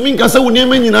pa untumi nkasa woni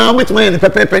ma nyina betima ye ne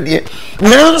pepepe de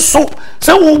nanso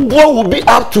se wo bo will be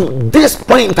up to this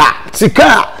point a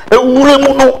sika ewure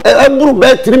mu no eburu be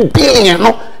 3 billion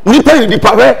no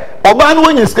nipa we oba no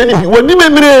wanya sika ni bi woni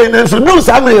memre nanso no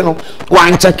sa me no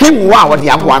wan checking wa wo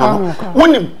de aboa no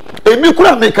woni emi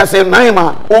kura me kasa na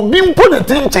ma obi mpo na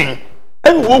tinchen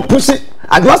en wo pusi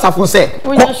adwa safo say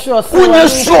unya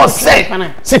sure say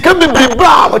sika bibiri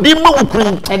bra odi ma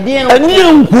ukuru eni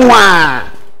nku a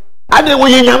ade wo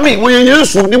yenyame wo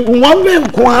yenyesu ni buwambe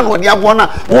nko a no de abona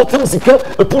wo tem sika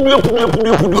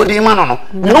epudu de ma no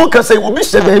no ka say wo bi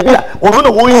se ba bia wo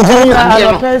no wo yin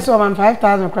ya no pay so man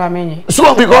 5000 kra menye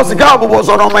so because ga bo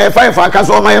so no my 5 aka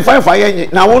so my 5 yenye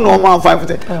na wo no ma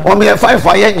 5 o me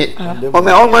 5 yenye o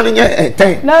me o ma nye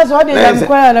 10 na so de dem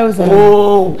kwa ya la so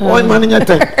oh o ma nye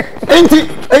 10 enti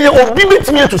eye obi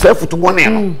betimi to say football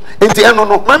ne enti eno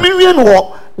no ma me wie no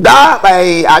wo da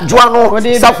by adwoa no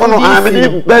safo no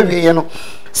amede baby ye no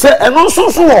se eno nso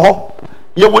wo ho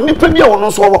ye woni pa bia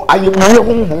wono so wo ayemuye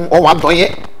honhom o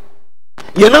wadoye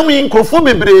ye na mi nkrofo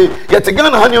bebre ye te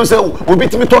Ghana ha ne se obi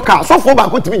timi to ka sofo ba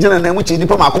ko timi gina na mu chi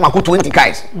nipa mako 20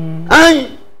 guys ai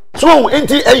so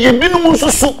enti eye binum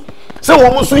nsusu se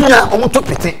wo mo so nya o mo to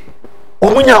pete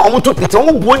omunya omuto pete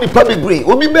omu buo nipa bebre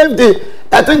obi birthday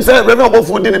I think say reverend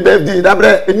obofo di ni birthday da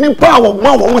bre nipa wo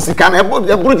ma wo sika na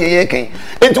eburu de ye ken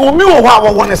enti omi wo ha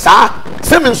wo ne saa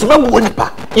se me nso ba wo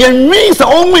nipa ye nwi se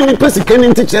omu nipa sika ni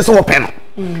ntiche se wo pe no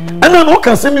ana no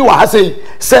kan se mi wa ha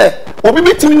se obi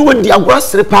betimi ni wodi agora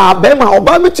sere pa be ma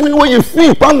oba betimi ni wo ye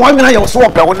free pa wo nwena ye so wo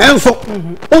pe wo nenso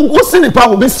wo se nipa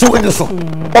wo be si wo ni so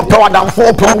o pe wadamfo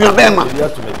o pe wo be ma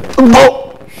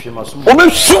o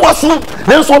me shiwa so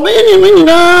nenso be ni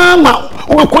na ma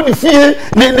o ko ni fie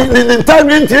ne time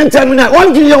enti na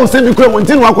one day you say be kro won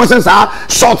tin wa ko sa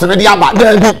short na dia ba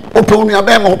da bi o pe onu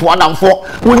be ma o to adamfo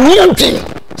woni antwi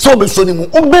so be so ni mu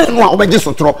o be no a o be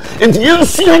gisotro enti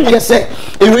yensu ye se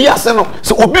ewi ase no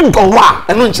so obi go wa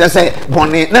eno nche se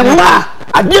bone na ma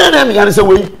ade na me yan se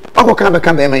we akoka be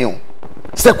ka be me yo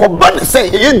se ko ban se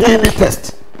ye di ni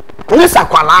test ni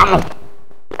sakwala no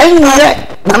enye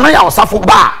na ya osafo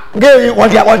ba gay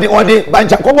wodi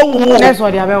banja ko bo mu yes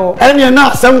wodi abewo enye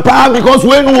na sempa because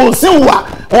we no siwa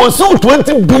on so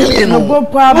 20 billion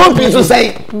no be to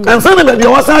say and say be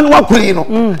o san wa kuri no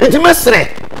enti mesre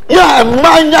ya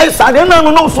manya sade na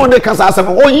no so de kasa asem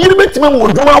o yiri betime mo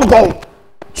duma bon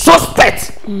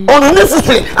suspect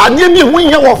unnecessary ade bi hu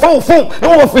ye wo fon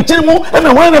no wo fichiri mu e me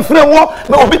ho na frɛ wo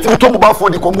na obi timi to mobile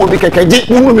phone ko mo bi kekagi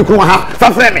mu mi ko ha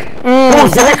fa frɛ me o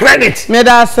se credit me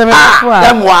da asem fo a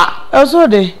demwa e so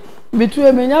de bitu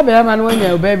e menya be ma no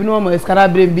nya oba bi no mo eskara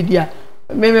brem bidia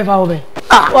me fa ho be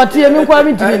o tie mi kwa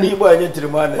mi timi ni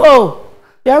oh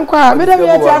yankwa me da me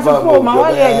ti asefo ma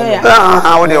wale enye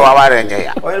ya wo de wa wale enye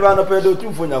ya o ba no pedo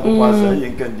tumfo nyankopɔ asa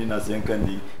yenkandi na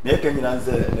senkandi na ekanyi na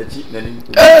nse na chi na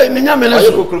ni me nya me na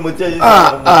so kokromotia yi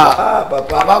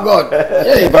papa god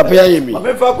papa ya yemi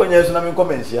me fa kwanya so na me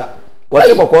komensia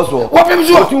wote kokoso wo pem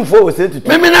so tumfo o se tutu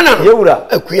me na na yewura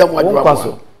akuya mo adwa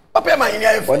kwaso papa ma yin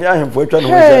ya woni ahemfo atwa no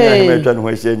ho sia ahemfo atwa no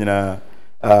ho sia nyina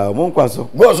mo nkwaso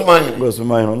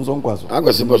gosuman no nso nkwaso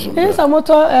agose boso esa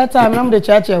moto time na mo de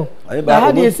chache da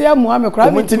ha de ese amu ame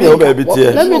kra mi timi o ba bi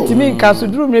tie na mi timi nka so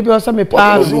duru me bi o so me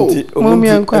pa mo mi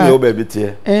nkwa o ba bi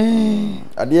tie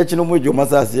ade echi no mo jo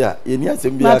masase a ye ni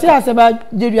asem bi ate ase ba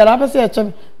jedua la pese eche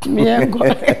mi enko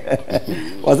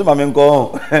wase ma me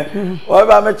nko o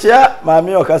ba me chia ma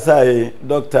mi o kasa e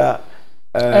doctor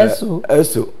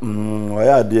eso o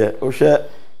ya de o hwe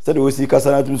said we see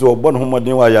kasana tum so obon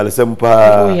homoden wa yalesem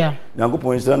pa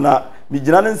nyankopon hira na mi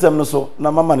gina ne nsem no so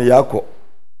na mama ne yakọ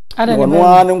wono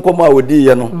an nkomo a wodi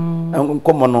ye no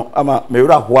nkomo no ama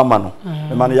mewura ho ama no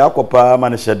ma ne yakọ pa ma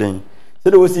ne hyeden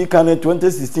said we see kan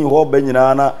 2016 ho ba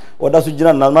nyina na oda so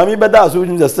gina na ma mi beda so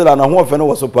nze sela na ho ofe no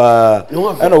wo so pa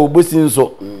na obosi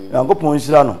nso nyankopon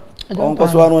hira no onko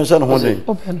so anu nhyɛ no ho den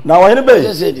na wo hene be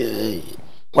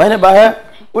wo hene ba he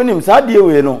wonim sa de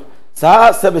we no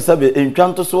saa sebe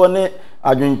entwanto so ne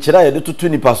adwenkyera ye de tutu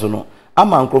nipa so no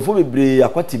ama nkrofo bebre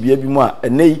akwati bia bi mu a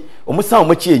enei omo san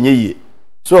omo chi enye yie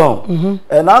so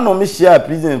na no me share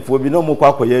president fo bi no mo kwa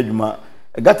akoya adwuma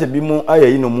gata bi mu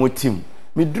ayayi no mo team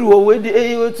me duru wo wedi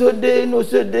so de no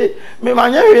so de me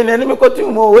manya hwe ne me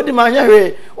kotu mo wedi manya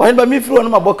hwe o ba mi firi no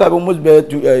maboka be mo be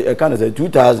kan say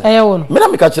 2000 me na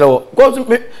me ka kire wo cause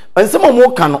me ensem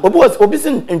mo ka no obi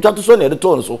sin ntwato so na de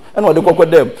to so e na o de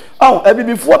kokodem ebi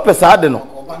before pesa ade no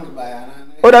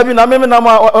o da bi na me na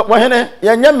wo hene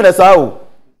ye nya mre sa o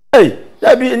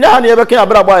ya bi nya ha ne ye be kan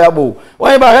abrabo ya bo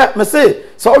wo ba he me say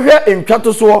so hwe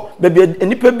ntwato so be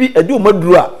nipa bi ade o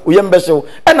maduru a o ye mbehyew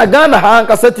e na Ghana ha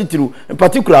nkasa titiru in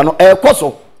particular no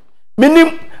koso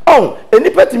minim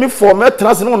enipa timi form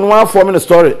trans no no form no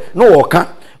story no wo ka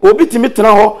obi timi tena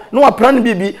ho no wa plan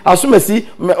bibi asomasi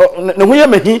ne ho ye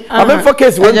mahi amemfa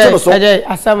case won tino so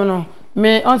asam no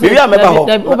me on say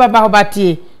o baba ho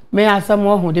batie me asam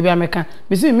ho de bia meka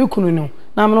me si mi kunu no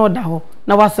na me no da ho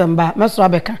na wasam ba me so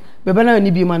abeka bebe na ni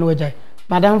bi ma no wajai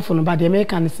madam for no ba de me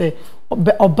kan say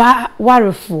oba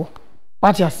warefo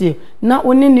what you say na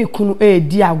oni ne kunu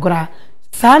di agora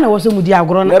saa na wo so mu di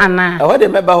agoro na ana e wode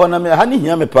meba ho na me ha ni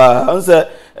hia me pa on se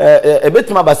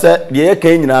ebetima ba se de ye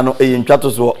kan nyina no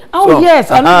ntwato so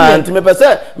yes anti me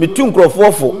pese me tu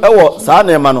nkrofofo e wo saa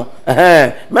na ema no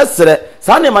mesere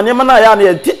saa na ema na ya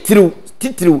na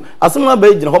titiriw asema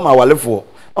ba gina ho ma walefo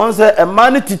on se ema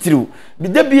ne titiriw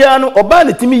bide bia no oba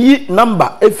ne timi yi number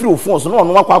efiri ofon so no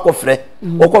ono akofre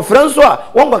okofre nso a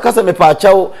won gba kasa me pa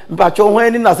achawo ho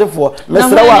ani na sefo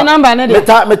mesere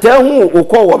wa meta hu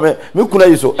ukọ wo me kuna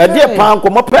yi so e de pa anko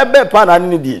mo pa be pa na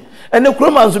ne di ene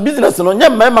kroman so business no nya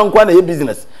mema nko na ye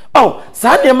business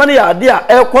saa de ma ne ya de a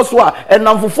ekoso a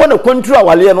enamfofo na control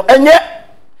awale no enye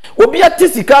obi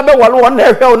atisika be wale won na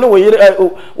ehwe ne wo yire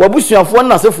wabusuafo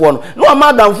na sefo no na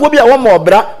amadamfo bi a wo ma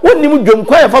obra wonim dwom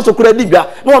kwa fa so kura digwa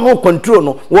no no control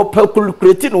no wo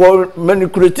calculate no wo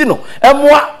manipulate no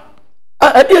emoa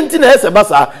ade nti na ese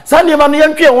basa sa ne ma no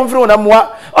yantwe won firi wona moa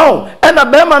ena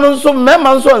be ma no nso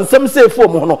mema nso nsem sefo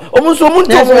mo no omunso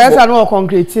munto mo esa no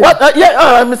concrete what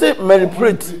yeah me say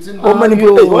manipulate o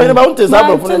manipulate wo ne ba unte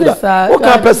sabo funda o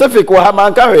ka Pacific wo ha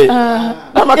man ka we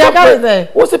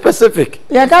wo se Pacific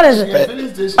ya kare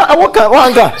wo ka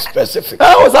wanga specific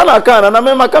o sana kana na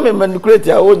me maka me manipulate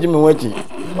ya o jimi wati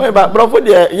wo ba brofo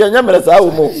de ya nyamere sa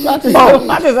wo mo that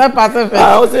is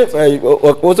Pacific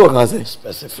o se kan say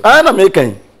specific ana me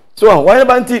kan so why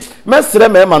ba nti mesre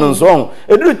me ma no so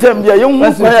eduru tem bia ye hu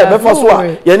kwa ya be fa so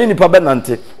a ye ni nipa be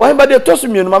nante why ba de tosu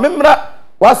mienu ma me mra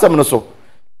wasem no so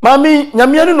mami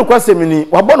nyamia no kwasem ni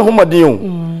wabɔ no homɔden o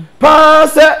pa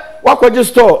se wakɔgye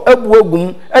store abu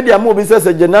agum e de ama obi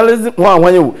sese journalism ho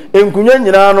anwanye o enkunya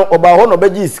nyina no oba ho no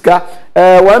bɛgye sika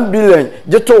 1 billion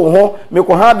gyeto ho me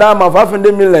ko ha da ma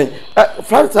 500 million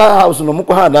flat house no mo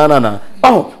ko ha da na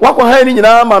wakɔ ha ni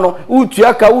nyina ma no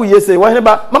utua ka wo yese wa hene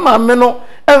ba mama me no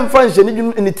emfa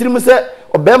nhye ni tirim se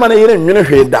obema na yere nwene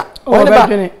hwe da wa hene ba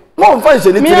mo mfa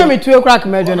nhye ni tirim me tuwe crack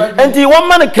mejo no enti won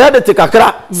man credit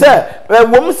kakra se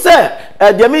wom se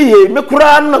de me ye me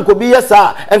kura na ko bi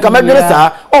yesa enka madwene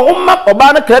sa umma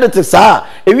oba na credit sa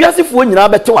ewiasefo nyina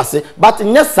bete wase but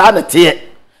nya sa na te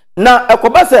na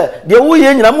ekoba se de wo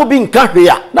ye nyina mo bi nka hwe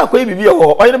ya na ko bibi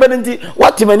ho oyene be nti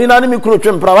watimani na me kuro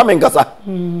twempra wa me nkasa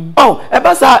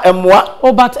eba sa emoa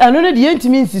but eno ne de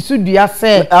yentimi nsisu dua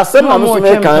se asem na mo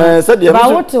me kan se de ba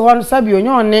wote hon sabi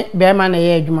onyo ne be ma na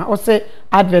ye adwuma o se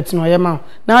advert no ye ma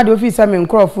na de office me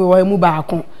nkrofo wo mu ba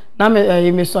akon na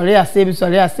me sorry ase bi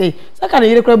sorry ase saka na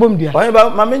yire kra bom dua oyene ba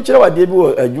ma me nkire wade bi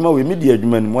wo adwuma we mi di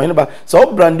adwuma ni oyene ba so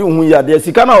brandi hu ya de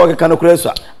sika na wo keka no kra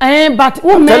so but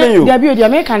wo me dia bi o dia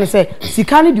me kan se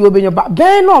sika ni di obenyo ba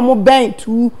ben no mo ben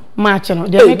too much no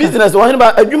dia me business oyene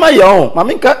ba adwuma ye ho ma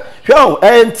me nka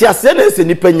hwe ntiase na ese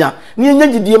nipanya ni enya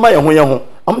gidie ma ye ho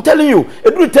I'm telling you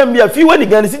eduru tem bia fi wani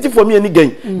gan city for me ani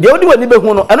gan de odi wani be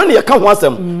hu no eno ne ye ka ho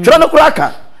asem twere no kura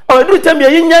aka eduru tem bia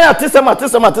yinya ya atesem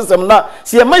na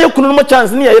se ye ma ye kunu no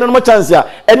chance ne ye no chance a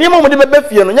ene ma mo de be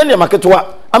fie no nya ne maketoa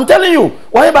I'm telling you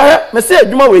why ba he me say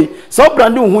adwuma we so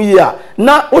brand hu yi a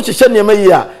na wo hihye ne ma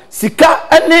yi a sika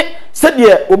ene se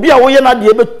de obi a wo ye na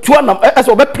de be tua na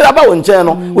so be pra ba wo nchen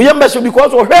no wo ye mbehye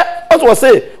because wo hwe wo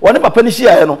say woni papa ni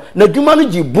hia ye no na adwuma no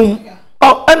gi bum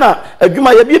ena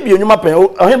adwuma ye bia enwuma pen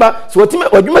oheba so watime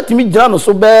adwuma timi gina no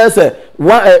so be se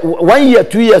 1 year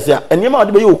 2 years ya enema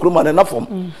ode be ye okroma na nafom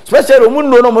special omu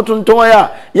no mo tonton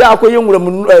ya akoye nwura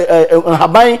mu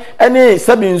haban ene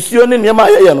sabi nsuo ne nema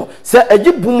ye no se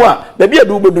agi bum a ba bia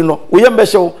do bodu no wo ye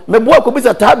mbehyew mebo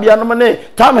akobisa tabia no ne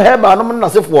tam heba no na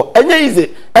sefo enye ize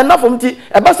enafom ti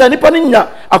ebasa nipa ne nya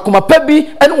akoma pa bi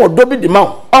ene wodo bi di ma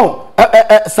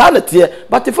sanete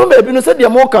but from be no se de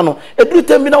mo ka no eduru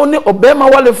tembi na woni obema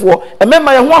walefo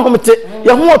emema ye ho ahomte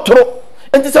ye ho otoro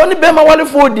enti se woni bema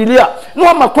walefo dili a no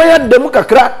amakwanya demu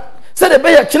kakra se de be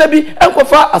ye kire bi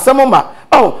enkofa asamoma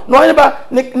no woni ba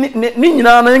ni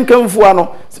nyina na nkamfu ano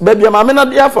ba bia ma me na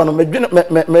de afa no medwene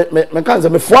me kanze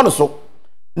me fo no so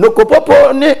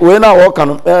Nogokpo ni we na wo ka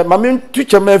no ma me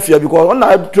tuche ma afia because on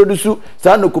na introduce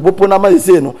sa Nogokpo na ma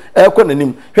se no ko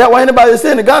nanim hwe wan ne ba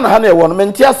se ne Ghana ha na e wo no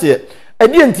menti ase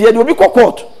edi enti e de obi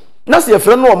court na se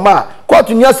efre no ma court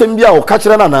ni asem bia o ka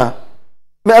kire na na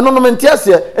me eno no menti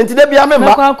ase enti de bia me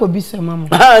ma kwa ko bi se mama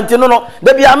enti no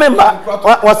de bia me ma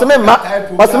waseme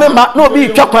ma no obi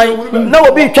twa kwan na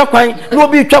obi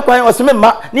twa kwan waseme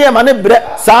ma ni e ma ne bre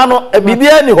sa no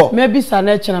bibia ni ho me bi sa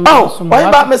na kire ma so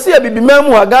ma ba me se bibi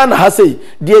mamu ha Ghana ha sei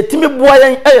de etimi boa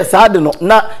yen eye sa de no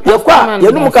na ye kwa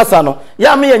ye num kasa no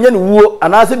ya me yenye ne wuo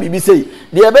ana se bibi sei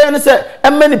de ebe ne se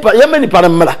emani pa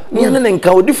mmra ni ne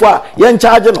nka odifo a ye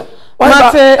charge no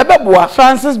Mate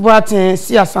Francis Boatin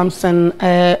Sia Samson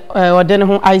odene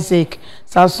ho Isaac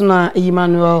Sasuna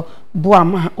Emmanuel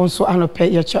Buama also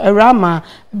anope yecho Erama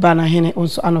Banahene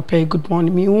also anope good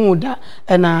morning mi huda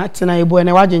na tina ebo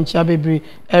ene wajenchia bebre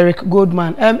Eric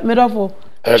Goldman medofo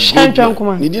Shanchan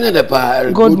kuma ni dina de pa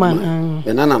Eric Goldman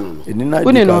nana no ni no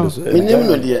minim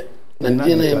no de na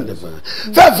dina yem de pa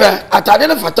fefe atade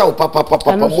ne fata o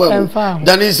papa mo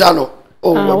dani sa no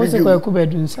oh wa bi ko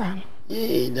kubedun sa no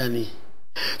dani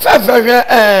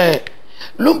fefe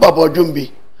lumba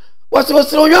bodumbi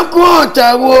wase oyanko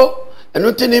tawo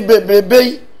enu tini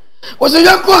bebrebe wase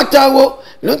oyanko tawo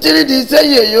enu tini di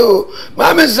seye yo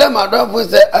mama se madofu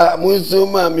se musu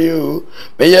mami o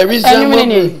be ye risa mo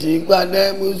di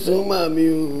gbade musu mami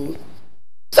o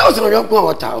sa wase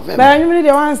oyanko tawo fe ba nyumini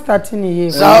de one starting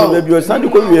here sa baby o sandi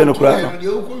ko wiye no kura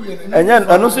enya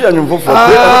anu so ya nyumfofo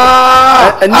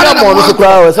eni amo no so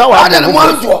kura sa wa adene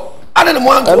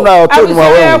mo anto na o to ni ma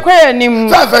wa kwa nim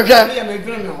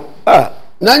fa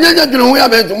na nyanya dwene ho ya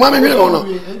bentu ma me hwene no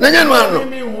na nyanya no ano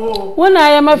wona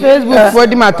ya ma Facebook for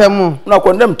di matamu na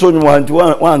condemn to nyum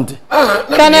wanti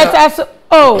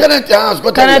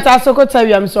Kenneth asoko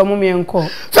tawi am so mo me enko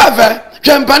fa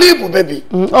champani bu baby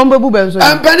ombebu benso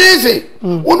ampani se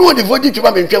wonu odi fodi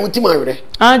twa me ntwa wuti manwere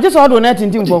just all do na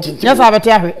tintim fo nya sa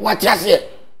bete ahwe wati ase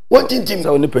won tintim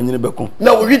sa oni panyine beko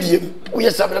na wo widie wo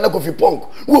ye sabna na kofi ponk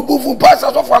wo bufu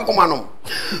pasa so fo ankoma no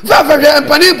fa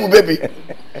ampani bu baby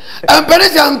ampani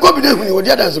se anko bi na huni wo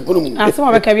dia dance pono mu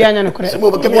asema beka bi anya no kore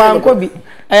wa anko bi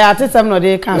atesem no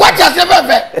de kan wati ase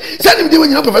fefe send me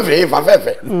nyina ko fefe fa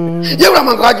fefe ye wura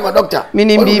man ko ajima doctor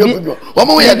minim bibi wo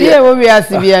mo ye de wo wi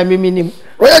asibia minim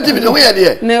Royal TV no we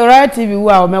de ne Royal TV wo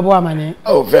a mebo amane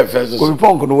oh fefe so ko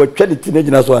ponko no watwa de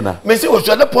teenage so ana me se wo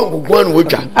so de ponko gwan no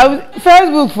watwa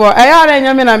Facebook for ayara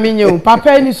nyame na menye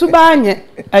papa ni suba anye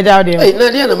aja de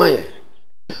na de na maye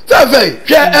fefe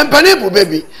hwe empane bu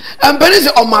baby empane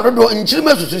se o ma dodo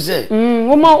nchirima susu se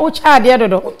wo ma wo cha de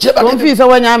dodo won fi se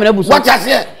wanya amena buso what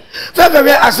ase fefe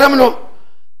hwe asem no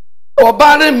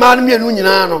oba ne man mienu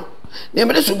nyina no ne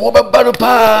me de subo be ba no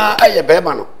pa aye be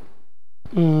ma no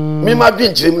mi ma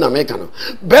dwen nchirim na me ka no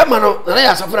be ma no na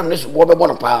ya safra me de subo be bo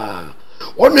no pa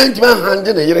wonu ntima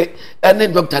hande na yire ene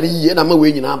doctor yiye na ma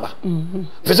we nyina ba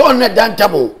fe se wonu dan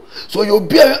tabo so you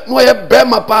be no ye be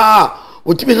ma pa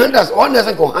otimi handles on na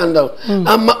se ko handle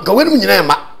amma ka wenu nyina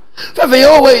ma fefe ye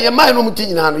o we ye ma no muti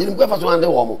nyina no yini ko fa so hande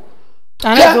wo mo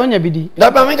ana so nya bidi da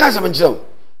ba me ka se nchiro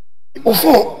o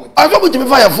fo aso mutimi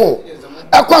fa ya fo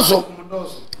akwaso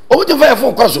o mutimi fa ya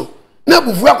fo kwaso na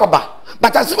bufu akoba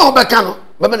batase ma obeka no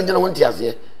ba me nyina won ti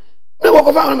ase me wo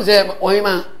ko fa no se o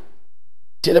yima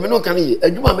tele me no kan yi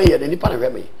adwuma me ye de nipa na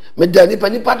hwe me da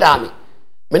nipa da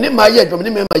me ne ma ye adwuma ne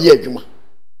me ma ye adwuma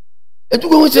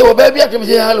etugo hu se wo ba bia twem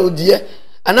se hello die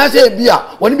ana se bia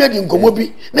woni be di nkomo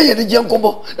bi na ye de je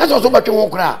nkomo na so batwe ho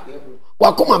kra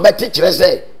wa koma ba te kire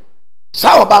se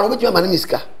sa oba no betwe ma ne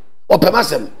miska o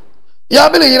pemasem ya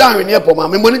be ne yira hwene epo ma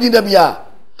me mo ne di da bia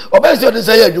oba se o de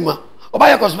se ye adwuma oba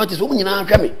ya cosmetics o nyina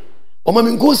hwe me o ma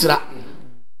me nko sira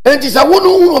enti sa wonu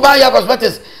hu oba ya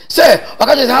cosmetics say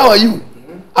okaje say how are you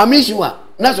amishwa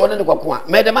na so ne kwako a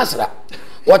me de masra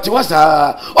what was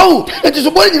oh enti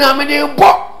so bo nyina me de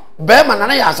bo be ma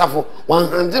na ya asafo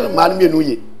 100 mal me no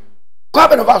ye kwa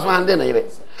be no fa so hande na yire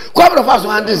kwa be no fa so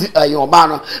hande ayo ba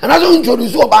no na so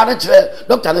introduce oba na kire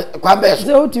doctor kwa be so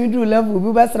so to do level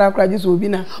bi ba sra kra jiso obi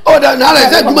na oh da na la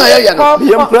say duma ye no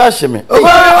yem crash me oh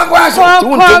kwa so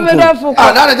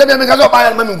ah na la say me ka so ba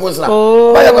ya ma mi ko sra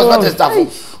ba ya ko so staff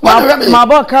ma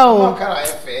bo ka o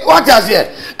what is here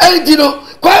enti no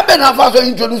kwa be na fa so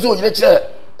introduce o yire kire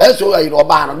eso ayo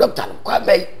oba no doctor kwa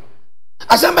be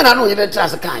asembe na no yire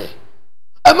trust kan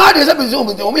e ma de se bi zo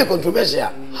mu me controversial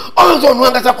on so no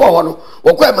angasa ko ho no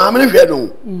wo kwa ma me hwe no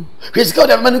hwe sika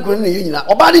de ma ne kuro ne nyina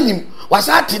oba ne nim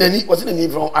wasa ati nani wasa nani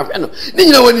from ahwe no ne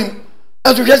nyina wanim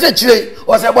aso hwe se kire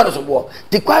wasa bo no so bo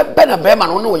ti kwa be na be ma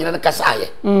no no yire ne kasa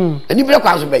aye ani bre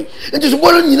kwa so be nti so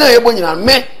bo no nyina e bo nyina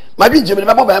me ma bi je me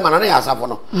ba bo be ma no na ya asafo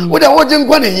no wo de wo je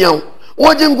nkwa ne hiaw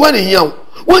wo je nkwa ne hiaw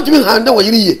wo timi hande wo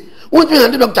yire ye wo timi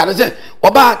hande doctor ne se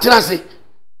oba tirase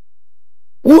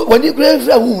wani kure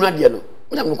fra hu na de no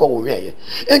na me ko wo hwe ye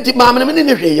enti ma me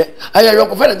ne hwe ye aya yo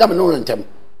ko fa da me no ntem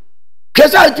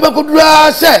kesa enti ba ko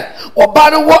dura se oba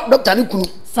no wo doctor ne kunu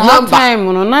number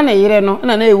time no na yire no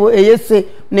na ewo eyese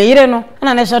na yire no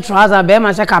na na sha trouser be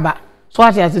ma sha kaba so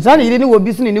ati ati na yire ni wo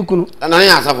bi sini ni kunu na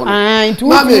ya asafo no enti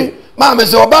ma me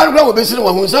se oba no wo bi sini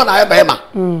wo hu se na ya be ma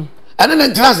ene ne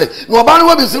ntrase na oba no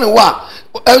wo bi sini wa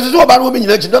ezo oba no wo bi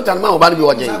nyina chi doctor ma oba no bi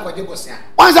oje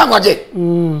wansa kwaje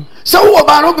se wo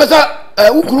oba no pesa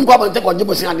ukunu kwa bante kwaje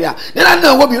bosia de a ne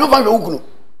na wo bi no fa hwe ukunu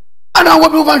ana wo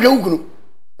bi no fa hwe ukunu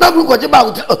na ukunu kwaje ba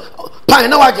pan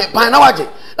na waje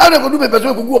na ko du be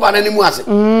person ko gu oba na ni mu ase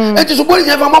enti so boni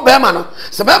nyefa mo be ma no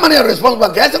se be ma na responsible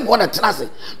ga ese ko na tenase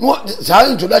no sa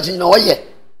introduction na oye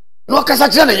no kasa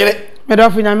kire na yere me do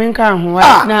fu nyame nka ho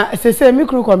na se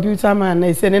micro computer man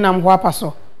na se ne nam ho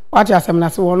apaso what asem na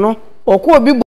se wo no okọ obi